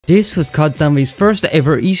This was CoD Zombie's first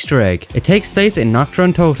ever Easter egg. It takes place in Nacht Der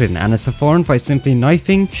Untoten and is performed by simply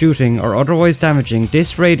knifing, shooting or otherwise damaging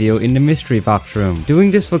this radio in the mystery box room.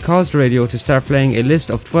 Doing this will cause the radio to start playing a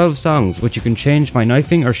list of 12 songs which you can change by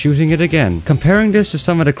knifing or shooting it again. Comparing this to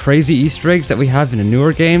some of the crazy Easter eggs that we have in the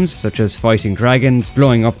newer games, such as fighting dragons,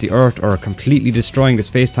 blowing up the earth or completely destroying the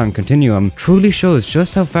space-time continuum, truly shows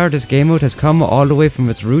just how far this game mode has come all the way from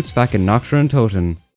its roots back in Nacht Der Untoten.